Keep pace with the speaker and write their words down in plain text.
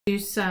do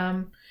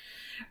some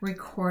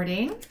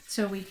recording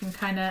so we can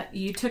kind of,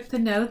 you took the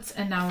notes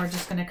and now we're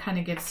just going to kind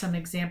of give some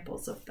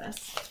examples of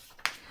this.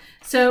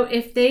 So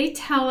if they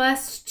tell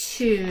us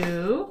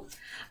to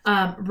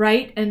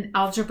write an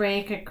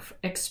algebraic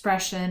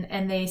expression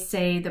and they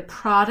say the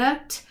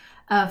product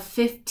of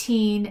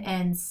 15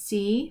 and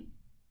C,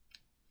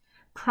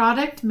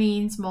 product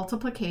means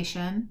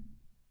multiplication.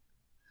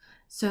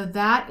 So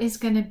that is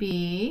going to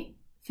be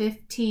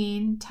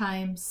 15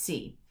 times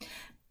C.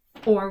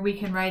 Or we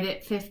can write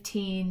it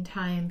 15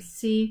 times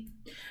C.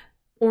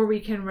 Or we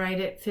can write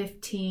it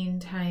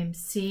 15 times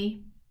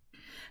C.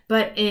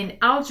 But in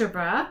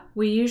algebra,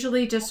 we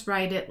usually just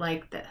write it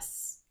like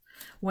this.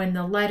 When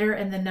the letter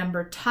and the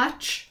number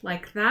touch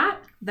like that,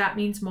 that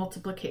means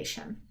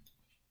multiplication.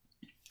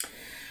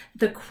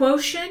 The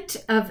quotient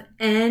of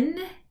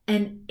n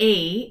and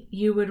 8,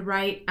 you would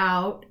write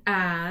out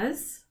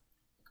as,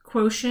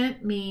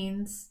 quotient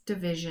means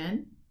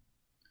division.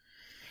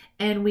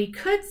 And we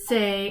could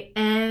say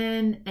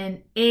n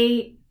and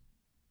 8,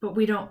 but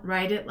we don't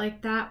write it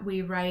like that.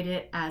 We write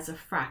it as a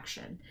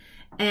fraction.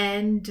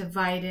 N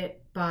divided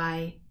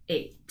by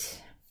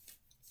 8.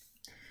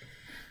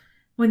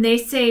 When they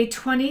say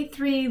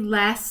 23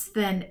 less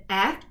than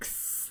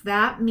x,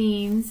 that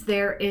means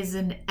there is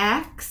an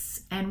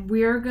x and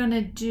we're going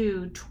to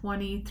do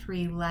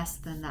 23 less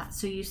than that.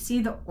 So you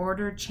see the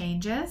order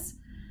changes.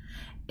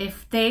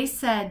 If they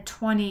said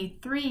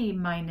 23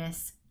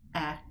 minus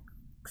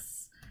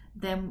x,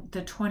 then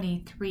the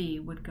 23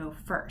 would go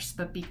first.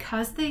 But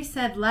because they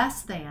said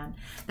less than,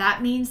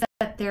 that means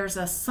that there's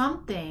a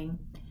something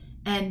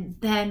and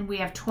then we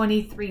have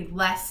 23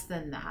 less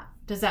than that.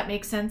 Does that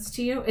make sense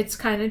to you? It's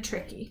kind of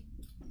tricky.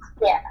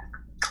 Yeah.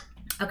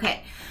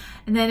 Okay.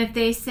 And then if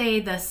they say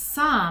the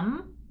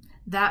sum,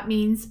 that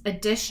means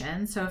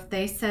addition. So if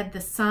they said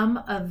the sum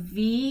of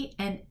V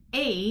and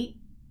 8,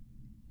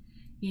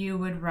 you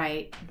would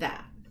write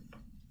that.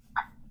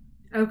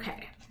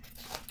 Okay.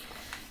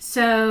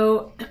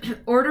 So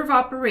order of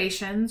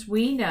operations,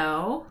 we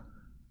know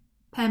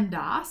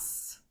PEMDAS.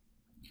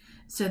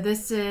 So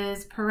this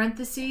is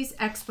parentheses,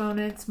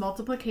 exponents,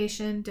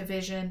 multiplication,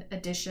 division,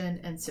 addition,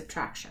 and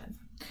subtraction.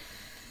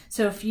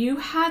 So if you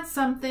had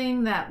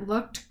something that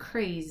looked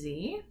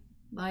crazy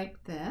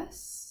like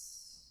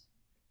this,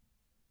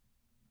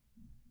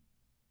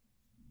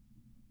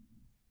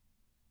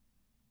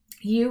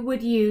 you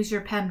would use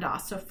your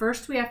PEMDAS. So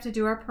first we have to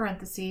do our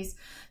parentheses.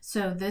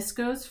 So this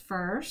goes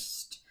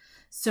first.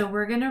 So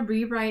we're going to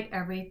rewrite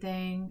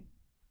everything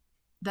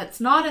that's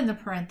not in the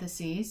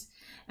parentheses.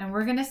 And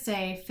we're going to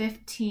say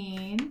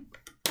 15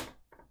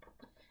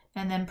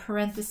 and then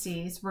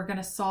parentheses. We're going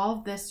to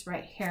solve this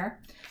right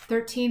here.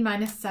 13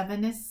 minus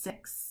 7 is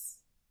 6.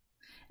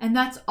 And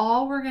that's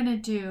all we're going to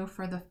do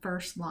for the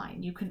first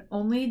line. You can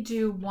only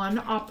do one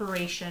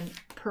operation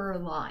per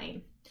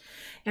line.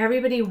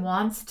 Everybody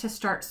wants to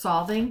start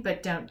solving,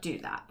 but don't do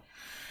that.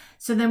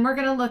 So then we're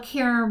going to look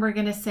here and we're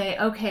going to say,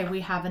 okay, we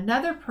have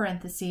another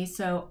parenthesis.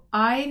 So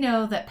I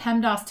know that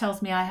PEMDAS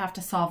tells me I have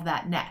to solve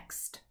that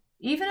next.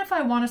 Even if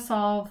I want to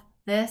solve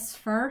this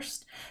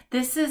first,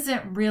 this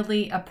isn't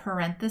really a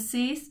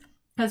parenthesis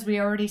because we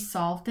already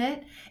solved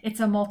it.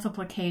 It's a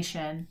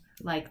multiplication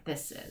like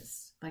this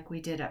is, like we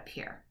did up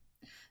here.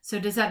 So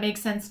does that make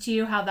sense to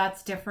you how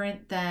that's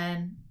different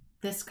than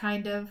this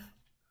kind of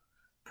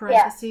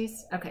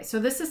parentheses? Yeah. Okay, so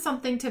this is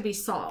something to be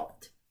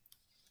solved.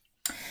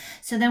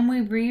 So then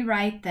we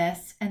rewrite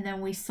this and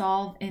then we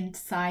solve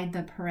inside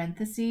the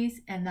parentheses,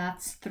 and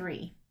that's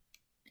 3.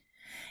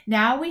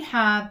 Now we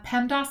have,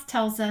 PEMDAS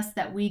tells us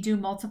that we do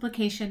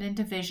multiplication and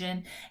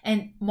division,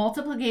 and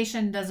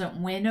multiplication doesn't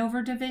win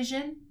over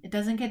division. It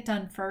doesn't get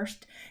done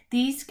first.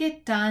 These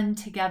get done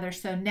together.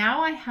 So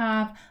now I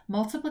have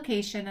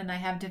multiplication and I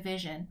have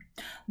division.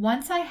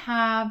 Once I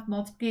have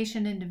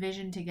multiplication and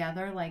division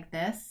together like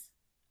this,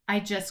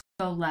 I just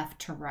go left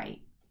to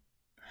right.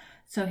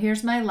 So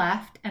here's my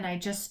left, and I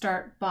just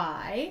start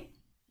by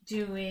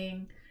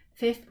doing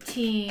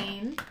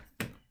 15.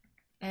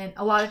 And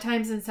a lot of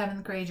times in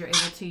 7th grade, you're able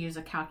to use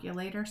a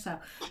calculator. So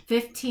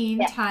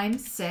 15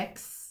 times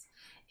 6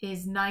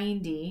 is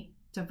 90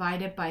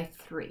 divided by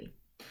 3.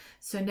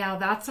 So now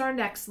that's our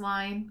next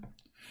line.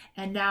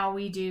 And now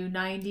we do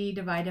 90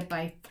 divided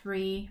by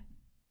 3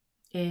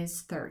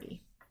 is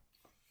 30.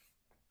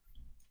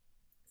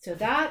 So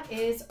that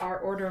is our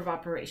order of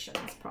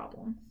operations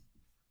problem.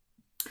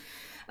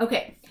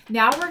 Okay,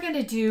 now we're going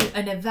to do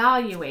an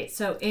evaluate.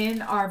 So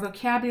in our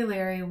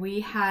vocabulary,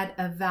 we had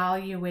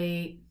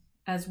evaluate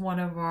as one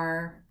of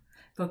our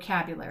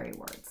vocabulary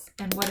words.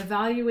 And what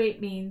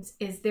evaluate means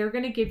is they're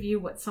going to give you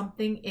what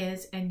something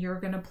is and you're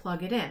going to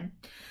plug it in.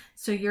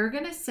 So you're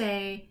going to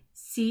say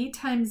C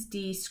times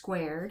D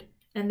squared,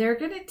 and they're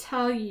going to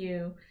tell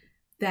you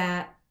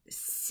that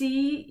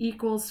C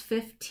equals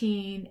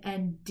 15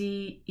 and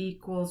D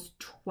equals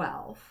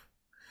 12.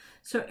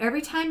 So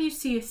every time you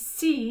see a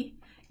C,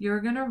 you're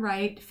going to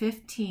write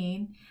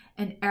 15,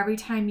 and every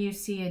time you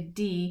see a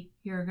D,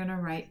 you're going to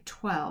write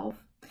 12.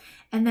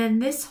 And then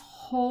this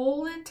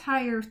whole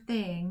entire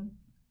thing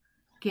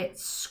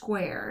gets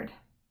squared.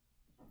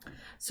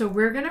 So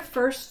we're going to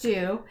first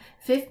do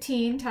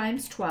 15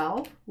 times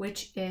 12,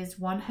 which is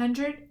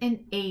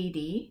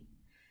 180.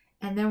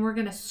 And then we're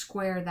going to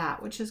square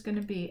that, which is going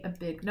to be a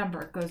big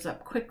number. It goes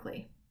up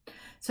quickly.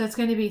 So it's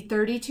going to be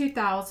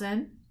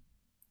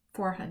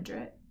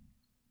 32,400.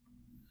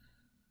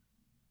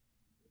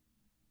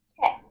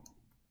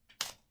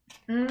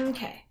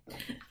 Okay.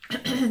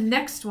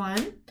 Next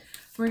one,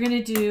 we're going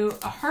to do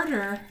a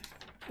harder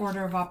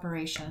order of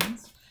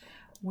operations.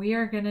 We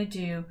are going to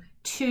do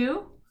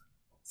 2.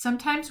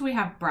 Sometimes we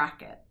have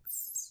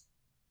brackets.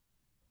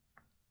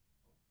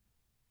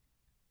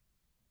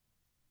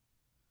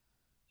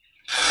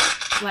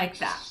 Like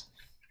that.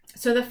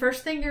 So the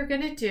first thing you're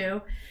going to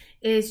do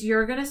is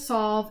you're going to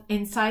solve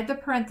inside the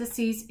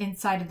parentheses,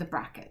 inside of the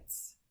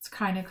brackets. It's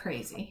kind of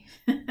crazy.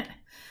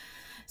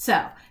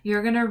 So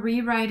you're going to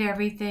rewrite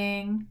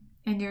everything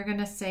and you're going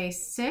to say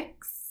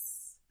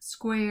 6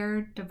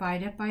 squared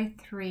divided by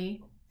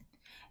 3.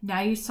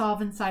 Now you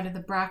solve inside of the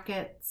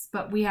brackets,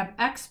 but we have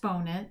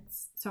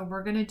exponents. So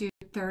we're going to do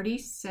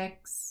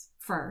 36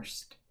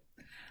 first.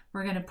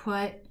 We're going to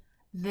put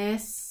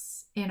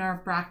this in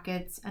our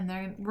brackets and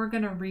then we're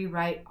going to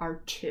rewrite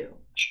our 2.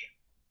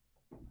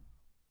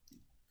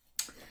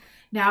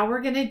 Now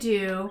we're going to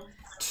do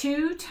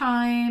 2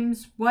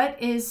 times, what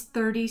is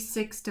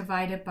 36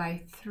 divided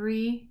by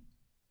 3?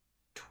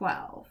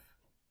 12.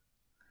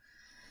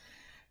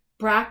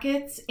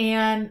 Brackets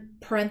and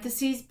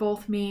parentheses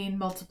both mean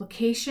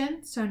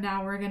multiplication. So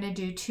now we're going to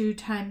do 2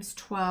 times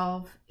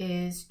 12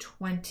 is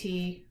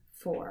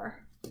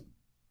 24.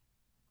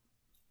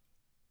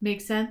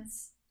 Make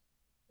sense?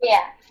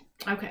 Yeah.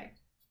 Okay.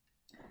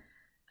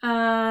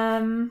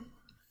 All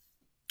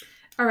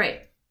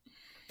right.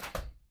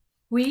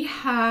 We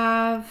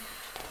have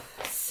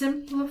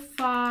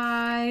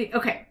simplify.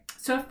 Okay,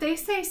 so if they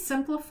say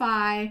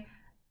simplify,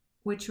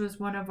 which was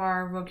one of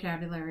our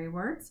vocabulary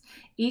words,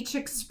 each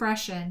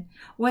expression,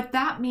 what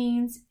that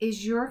means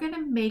is you're going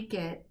to make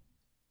it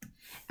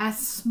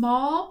as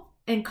small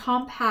and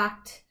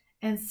compact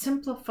and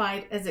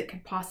simplified as it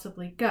could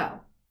possibly go.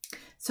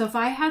 So if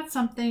I had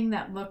something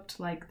that looked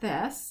like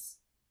this,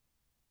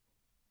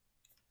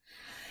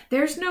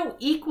 there's no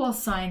equal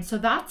sign, so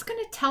that's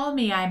going to tell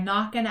me I'm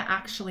not going to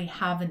actually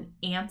have an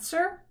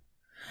answer.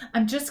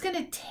 I'm just going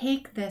to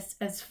take this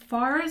as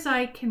far as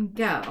I can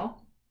go.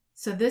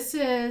 So this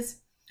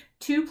is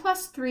 2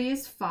 plus 3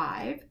 is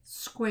 5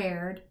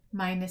 squared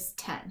minus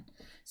 10.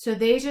 So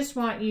they just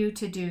want you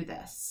to do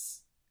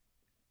this.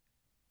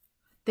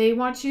 They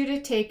want you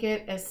to take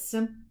it as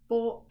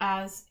simple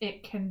as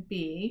it can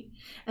be.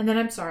 And then,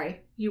 I'm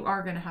sorry, you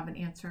are going to have an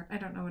answer. I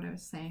don't know what I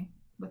was saying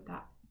with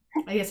that.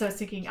 I guess I was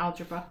thinking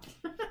algebra.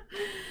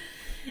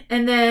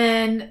 And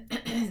then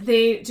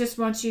they just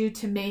want you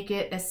to make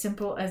it as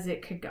simple as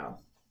it could go.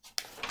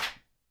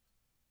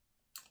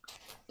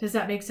 Does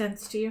that make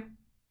sense to you?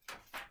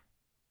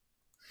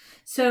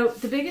 So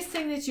the biggest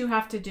thing that you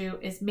have to do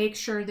is make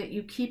sure that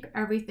you keep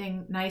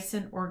everything nice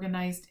and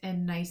organized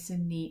and nice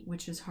and neat,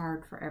 which is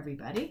hard for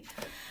everybody.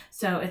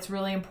 So it's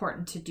really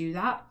important to do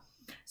that.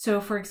 So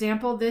for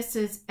example, this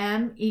is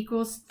m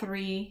equals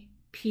 3,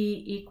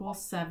 p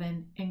equals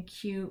 7, and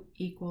q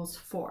equals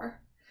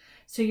 4.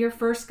 So you're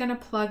first going to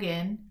plug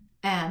in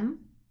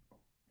m.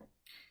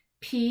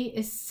 P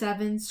is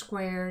 7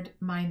 squared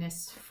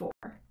minus 4.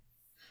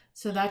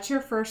 So that's your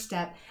first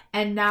step.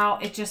 And now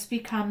it just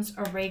becomes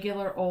a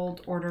regular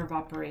old order of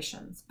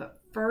operations.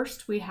 But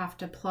first we have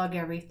to plug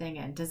everything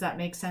in. Does that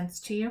make sense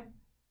to you?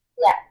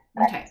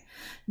 Yeah. Okay.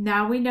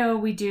 Now we know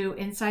we do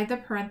inside the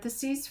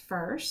parentheses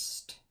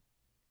first.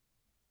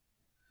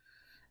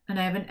 And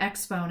I have an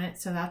exponent,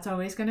 so that's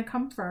always going to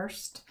come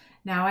first.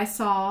 Now I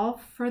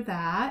solve for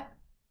that.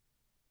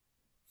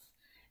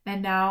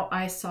 And now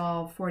I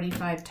solve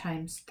 45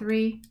 times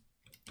 3,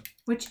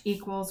 which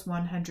equals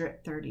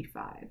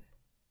 135.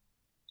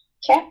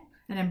 Okay.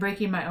 And I'm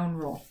breaking my own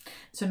rule.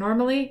 So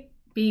normally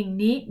being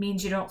neat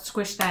means you don't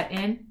squish that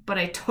in, but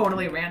I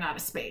totally ran out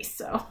of space.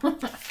 So,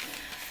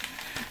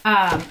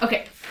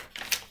 okay.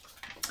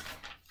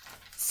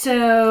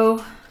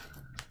 So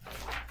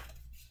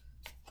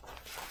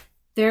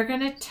they're going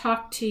to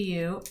talk to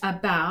you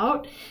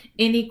about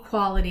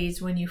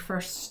inequalities when you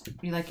first,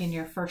 like in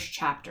your first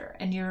chapter.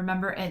 And you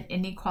remember an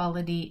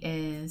inequality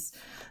is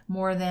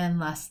more than,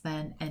 less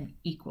than, and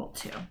equal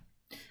to.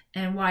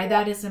 And why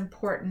that is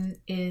important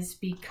is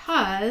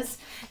because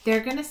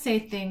they're going to say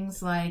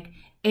things like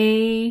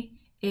A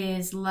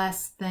is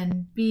less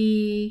than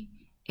B,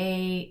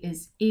 A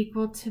is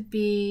equal to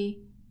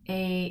B,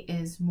 A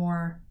is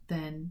more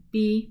than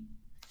B.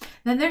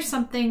 Then there's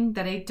something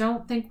that I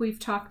don't think we've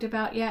talked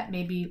about yet.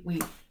 Maybe we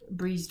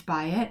breezed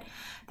by it.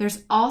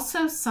 There's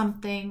also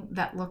something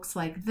that looks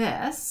like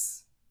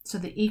this. So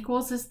the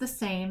equals is the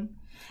same.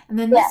 And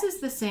then this is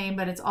the same,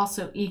 but it's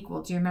also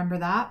equal. Do you remember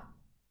that?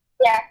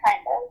 Yeah, kind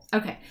of.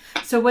 Okay,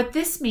 so what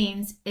this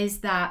means is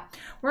that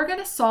we're going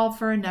to solve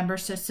for a number.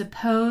 So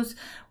suppose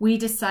we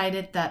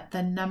decided that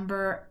the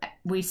number,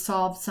 we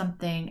solved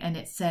something and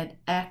it said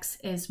x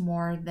is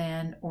more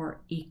than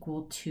or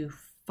equal to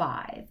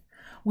 5.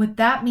 What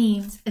that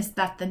means is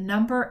that the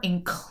number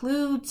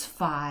includes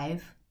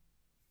 5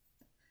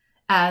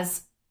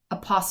 as a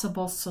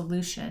possible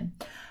solution,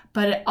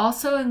 but it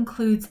also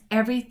includes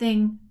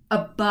everything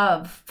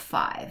above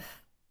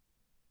 5.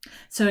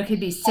 So it could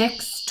be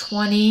 6,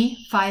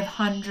 20,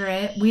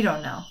 500, we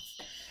don't know.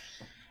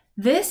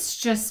 This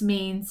just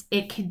means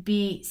it could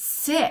be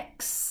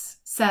 6,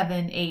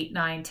 7, 8,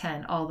 9,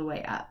 10, all the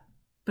way up,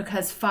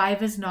 because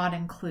 5 is not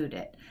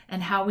included.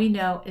 And how we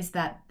know is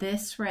that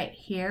this right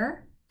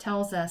here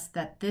tells us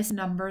that this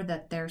number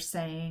that they're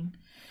saying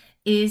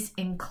is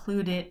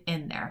included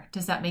in there.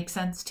 Does that make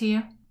sense to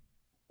you?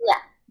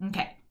 Yeah.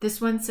 Okay. This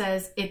one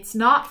says it's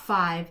not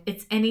 5,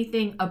 it's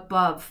anything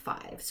above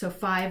 5. So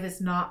 5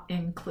 is not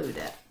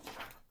included.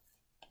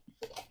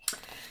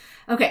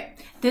 Okay.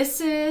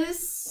 This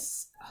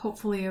is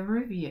hopefully a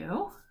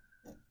review.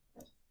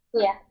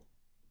 Yeah.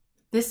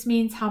 This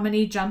means how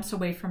many jumps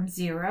away from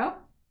 0.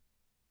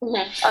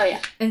 Mm-hmm. Oh,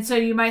 yeah. And so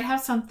you might have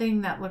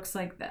something that looks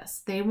like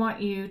this. They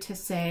want you to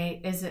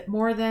say, is it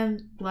more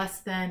than,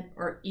 less than,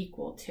 or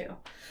equal to?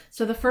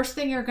 So the first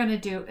thing you're going to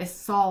do is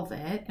solve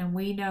it. And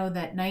we know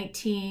that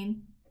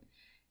 19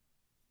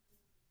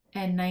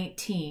 and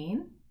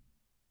 19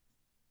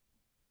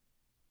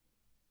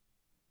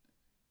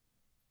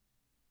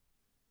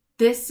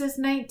 this is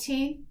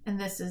 19 and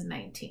this is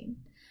 19.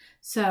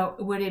 So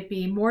would it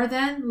be more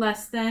than,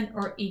 less than,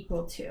 or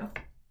equal to?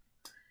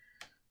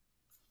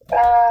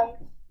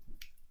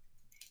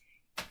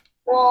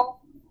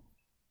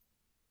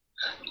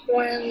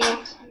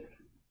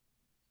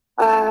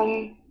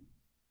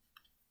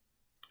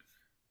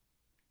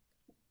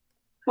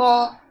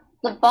 Well,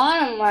 the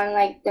bottom one,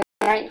 like the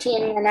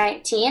 19 and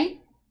 19.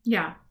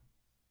 Yeah.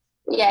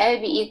 Yeah, it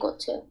would be equal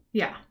to.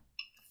 Yeah.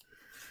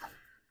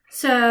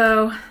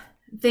 So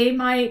they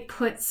might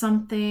put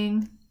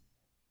something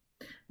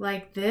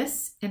like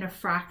this in a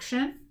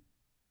fraction.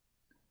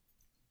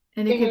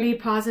 And it could be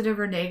positive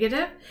or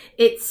negative.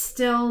 It's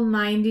still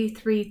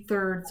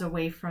 93/3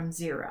 away from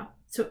 0.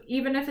 So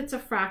even if it's a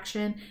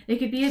fraction, it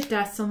could be a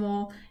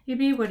decimal, it could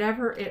be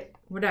whatever.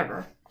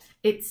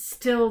 It's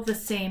still the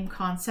same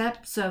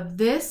concept. So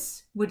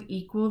this would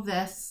equal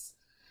this.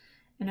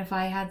 And if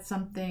I had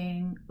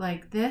something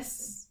like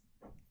this,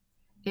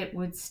 it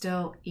would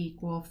still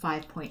equal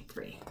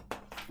 5.3.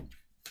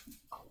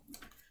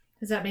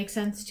 Does that make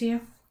sense to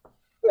you?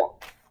 Yeah.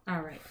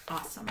 All right,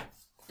 awesome.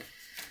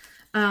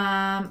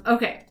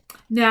 Okay,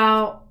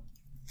 now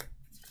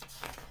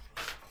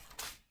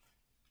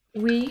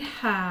we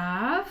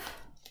have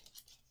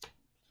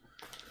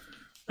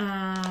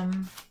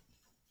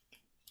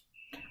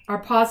our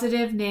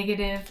positive,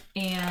 negative,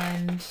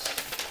 and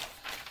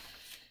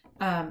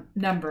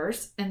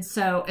numbers. And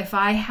so if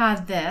I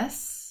had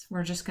this,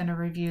 we're just going to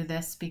review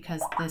this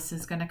because this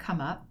is going to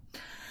come up.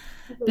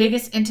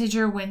 Biggest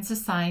integer wins the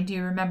sign. Do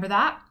you remember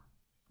that?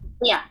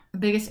 Yeah. The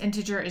biggest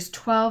integer is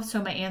 12,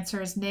 so my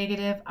answer is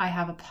negative. I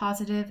have a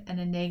positive and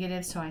a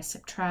negative, so I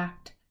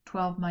subtract.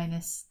 12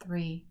 minus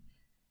 3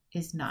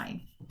 is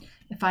 9.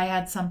 If I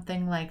had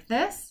something like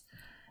this,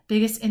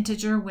 biggest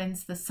integer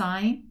wins the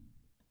sign.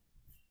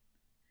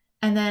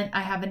 And then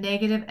I have a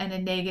negative and a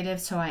negative,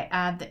 so I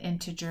add the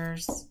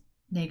integers,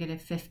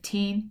 negative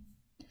 15.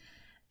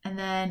 And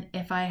then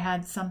if I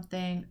had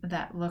something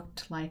that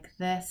looked like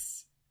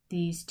this,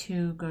 these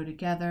two go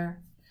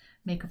together,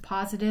 make a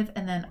positive,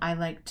 and then I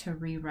like to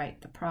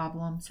rewrite the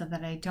problem so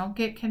that I don't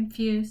get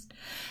confused.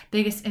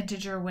 Biggest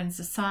integer wins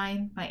the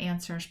sign. My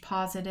answer is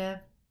positive.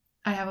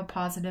 I have a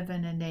positive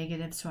and a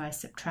negative, so I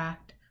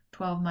subtract.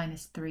 12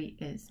 minus 3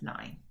 is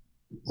 9.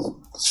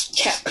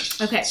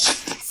 Okay,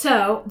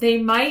 so they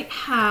might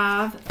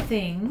have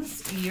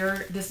things.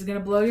 This is going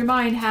to blow your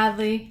mind,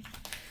 Hadley.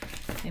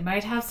 They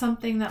might have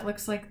something that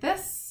looks like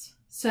this.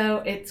 So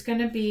it's going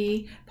to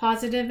be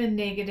positive and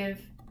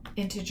negative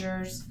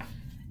integers.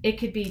 It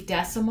could be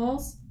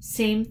decimals,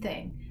 same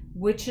thing.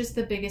 Which is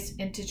the biggest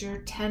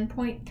integer,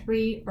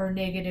 10.3 or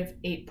negative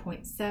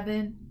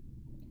 8.7?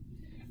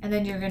 And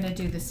then you're going to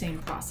do the same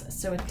process.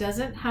 So it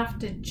doesn't have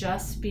to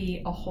just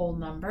be a whole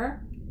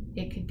number.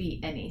 It could be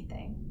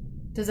anything.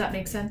 Does that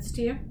make sense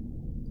to you?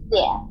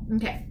 Yeah.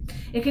 Okay.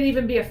 It can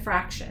even be a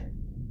fraction.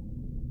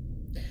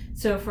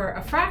 So for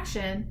a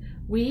fraction,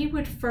 we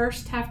would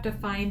first have to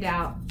find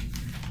out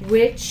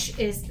which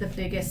is the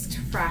biggest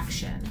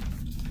fraction.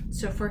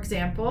 So for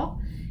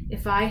example,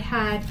 if I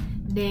had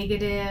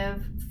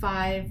negative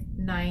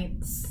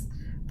 5/9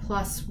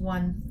 plus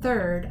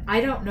 1/3, I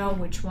don't know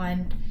which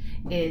one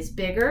is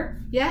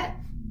bigger yet.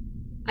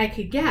 I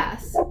could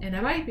guess, and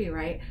I might be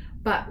right,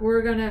 but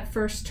we're going to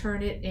first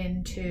turn it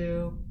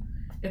into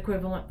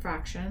equivalent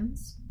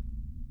fractions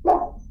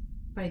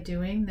by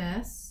doing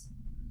this.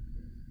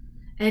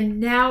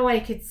 And now I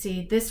could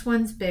see this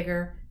one's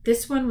bigger.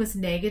 This one was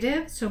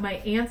negative, so my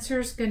answer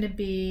is going to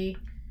be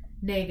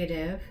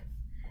negative.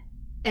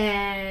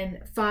 And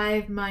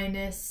 5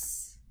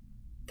 minus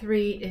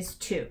 3 is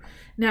 2.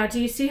 Now,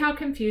 do you see how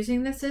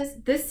confusing this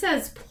is? This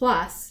says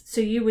plus,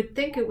 so you would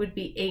think it would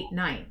be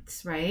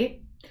 8/9,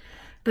 right?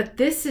 But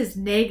this is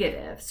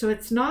negative, so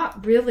it's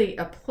not really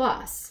a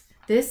plus.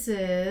 This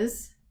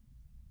is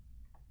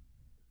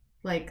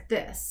like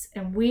this.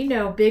 And we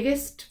know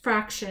biggest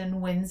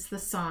fraction wins the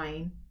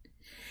sign.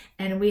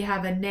 And we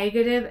have a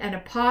negative and a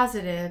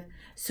positive.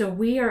 So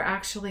we are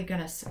actually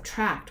going to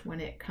subtract when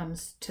it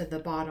comes to the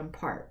bottom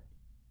part.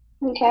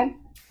 Okay.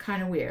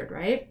 Kind of weird,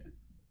 right?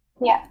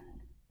 Yeah.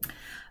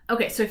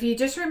 Okay, so if you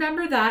just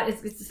remember that,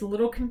 it's a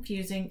little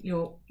confusing.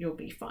 You'll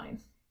be fine.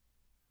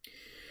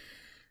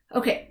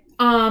 Okay,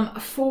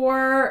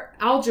 for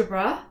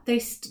algebra,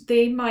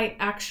 they might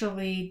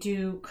actually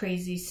do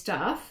crazy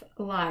stuff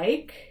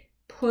like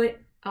put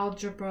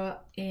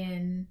algebra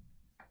in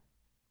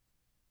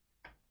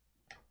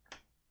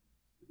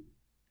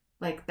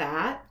like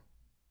that,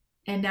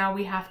 and now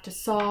we have to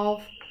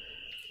solve.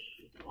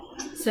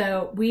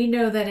 So we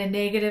know that a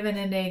negative and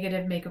a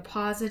negative make a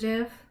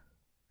positive.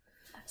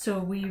 So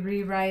we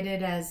rewrite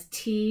it as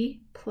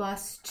t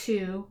plus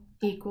 2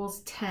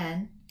 equals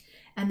 10.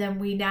 And then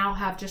we now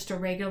have just a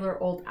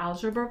regular old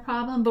algebra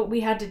problem, but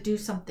we had to do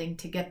something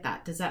to get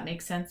that. Does that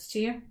make sense to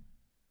you?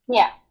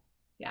 Yeah.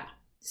 Yeah.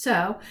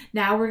 So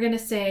now we're going to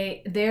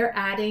say they're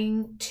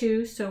adding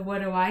 2. So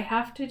what do I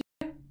have to do?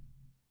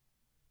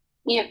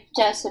 You have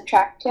to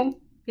subtract 2.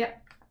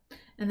 Yep.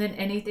 And then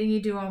anything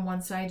you do on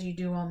one side, you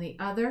do on the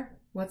other.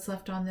 What's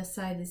left on this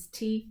side is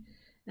t.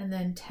 And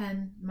then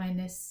 10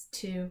 minus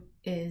 2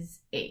 is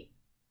 8.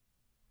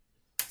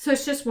 So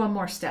it's just one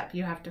more step.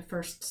 You have to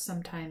first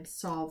sometimes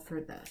solve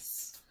for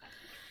this.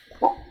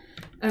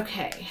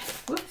 Okay,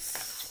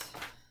 whoops.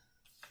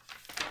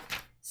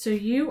 So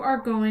you are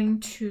going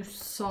to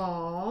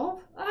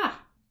solve,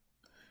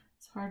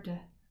 it's hard to,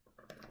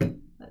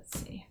 let's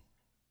see.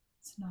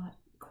 It's not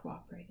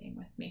cooperating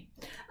with me.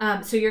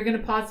 So you're going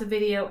to pause the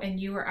video and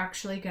you are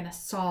actually going to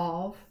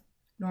solve.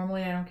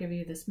 Normally I don't give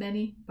you this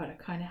many, but I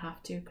kind of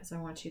have to because I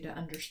want you to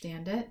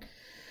understand it.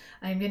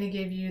 I'm going to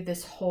give you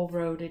this whole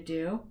row to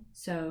do.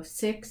 So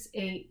 6,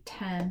 8,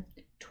 10,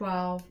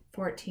 12,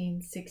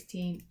 14,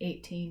 16,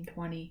 18,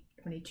 20,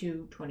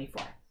 22,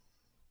 24.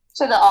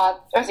 So the odds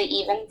or the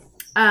evens?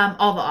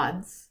 All the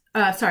odds.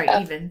 Sorry,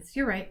 oh. Evens.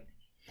 You're right.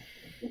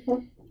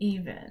 Mm-hmm.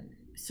 Even.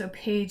 So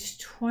page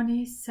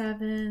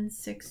 27,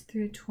 6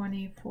 through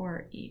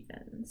 24,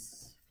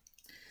 evens.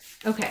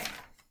 Okay.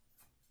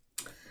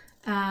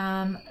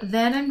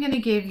 Then I'm going to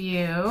give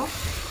you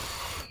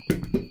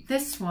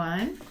this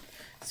one.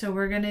 So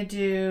we're going to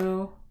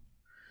do,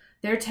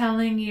 they're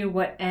telling you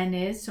what n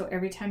is. So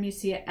every time you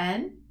see an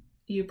n,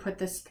 you put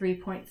this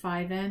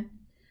 3.5 in.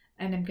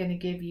 And I'm going to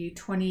give you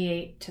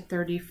 28 to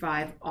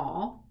 35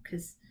 all,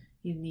 because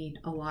you need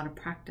a lot of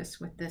practice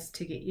with this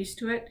to get used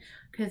to it,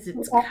 because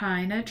it's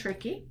kind of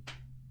tricky.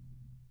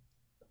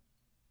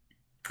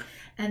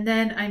 And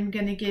then I'm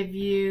going to give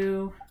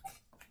you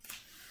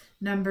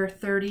number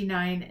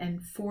 39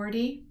 and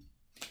 40.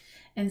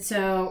 And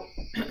so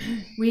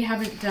we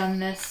haven't done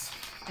this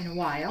in a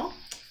while.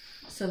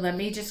 So let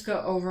me just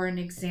go over an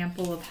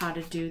example of how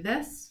to do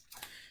this.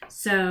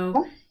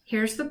 So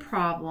here's the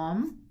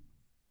problem.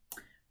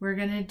 We're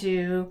going to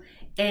do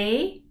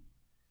a,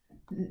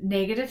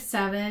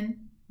 -7,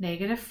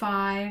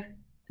 -5,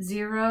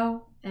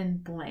 0,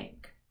 and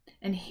blank.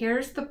 And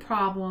here's the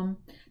problem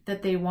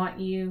that they want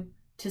you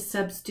to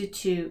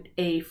substitute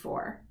a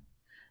for.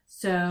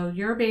 So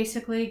you're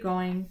basically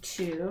going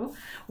to,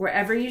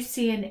 wherever you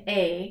see an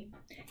a,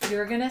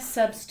 you're going to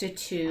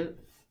substitute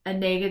a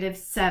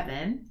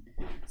 -7.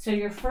 So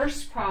your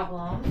first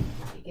problem,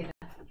 let me get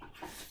a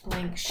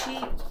blank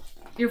sheet.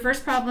 Your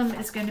first problem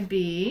is going to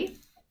be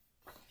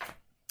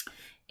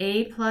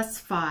a plus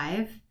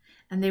 5,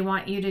 and they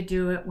want you to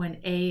do it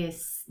when a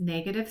is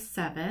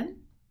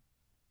 -7.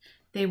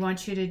 They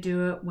want you to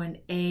do it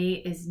when a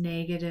is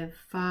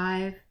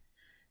 -5.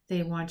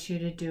 They want you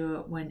to do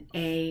it when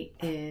a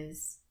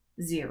is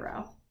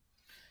 0.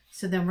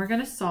 So then we're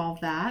going to solve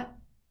that.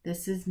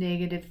 This is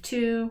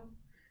 -2,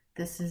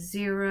 this is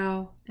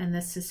 0, and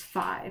this is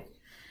 5.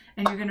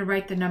 And you're going to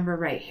write the number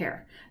right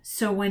here.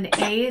 So when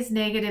a is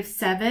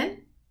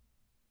 -7,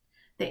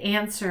 the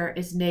answer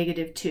is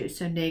 -2.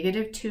 So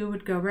 -2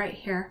 would go right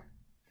here.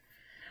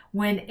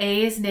 When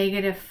a is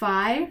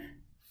 -5,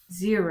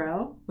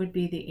 0 would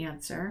be the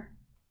answer.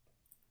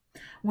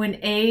 When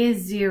a is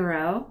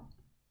 0,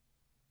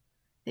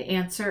 the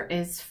answer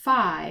is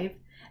 5.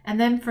 And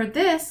then for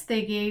this,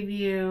 they gave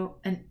you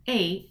an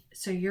 8.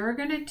 So you're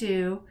going to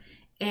do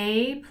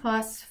a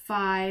plus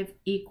 5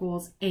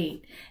 equals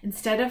 8.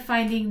 Instead of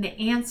finding the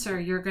answer,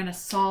 you're going to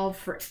solve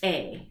for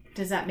a.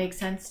 Does that make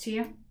sense to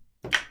you?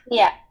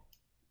 Yeah.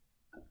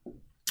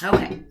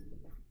 Okay.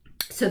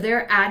 So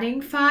they're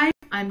adding 5.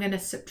 I'm going to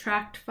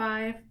subtract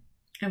 5.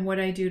 And what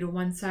I do to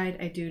one side,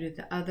 I do to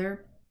the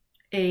other.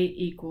 A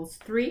equals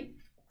 3.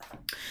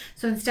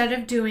 So instead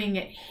of doing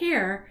it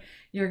here,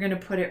 you're going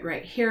to put it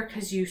right here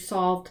because you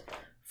solved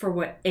for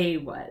what a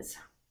was.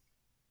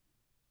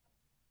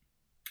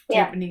 Do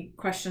you have any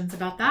questions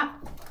about that?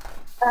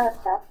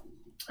 No.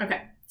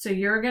 Okay, so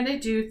you're going to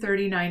do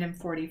 39 and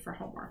 40 for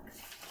homework.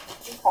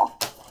 Okay.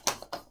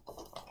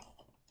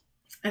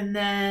 And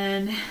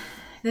then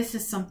this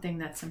is something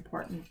that's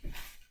important.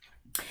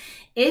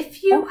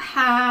 If you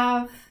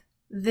have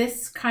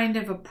this kind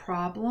of a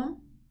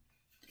problem,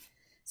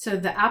 So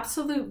the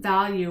absolute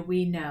value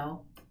we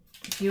know,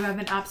 if you have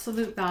an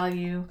absolute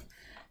value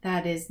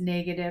that is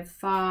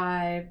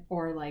 -5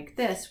 or like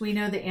this, we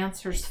know the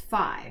answer's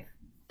 5.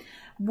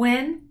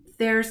 When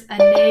there's a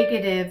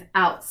negative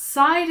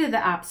outside of the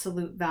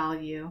absolute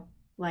value,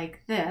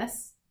 like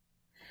this,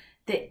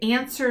 the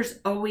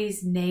answer's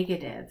always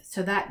negative.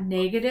 So that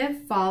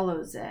negative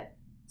follows it.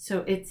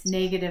 So it's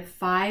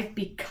 -5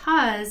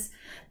 because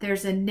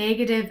there's a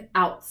negative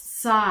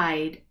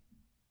outside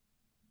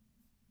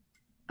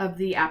of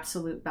the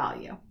absolute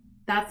value.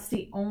 That's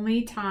the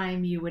only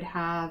time you would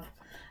have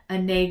a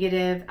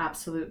negative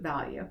absolute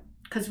value.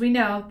 Because we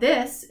know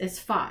this is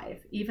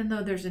 5. Even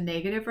though there's a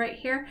negative right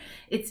here,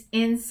 it's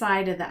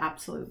inside of the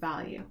absolute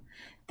value.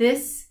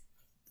 This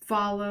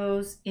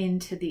follows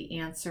into the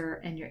answer,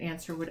 and your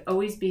answer would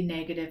always be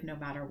negative no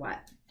matter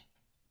what.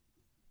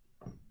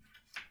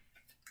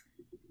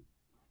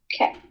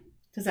 Okay.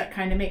 Does that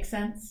kind of make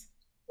sense?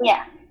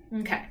 Yeah.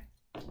 Okay.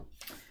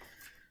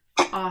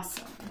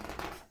 Awesome.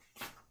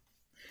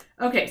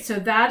 Okay, so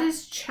that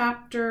is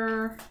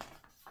chapter,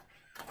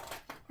 I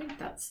think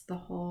that's the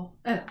whole,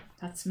 oh,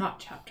 that's not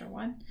chapter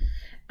 1.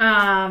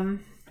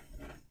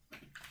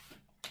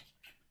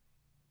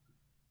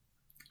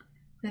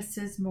 This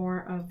is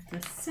more of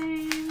the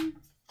same.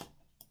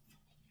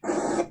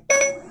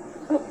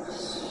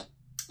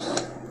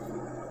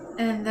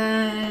 And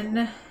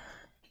then,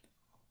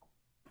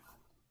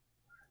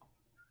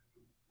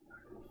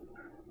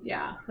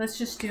 yeah, let's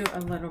just do a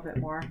little bit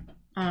more.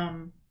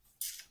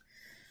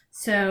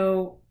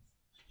 So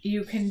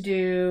you can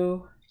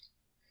do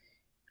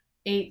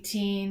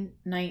 18,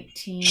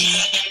 19,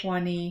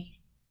 20,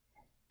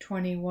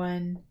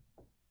 21,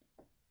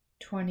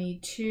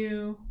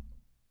 22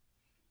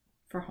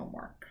 for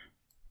homework.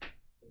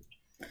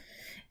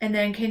 And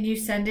then can you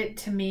send it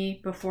to me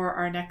before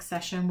our next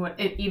session?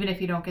 Even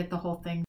if you don't get the whole thing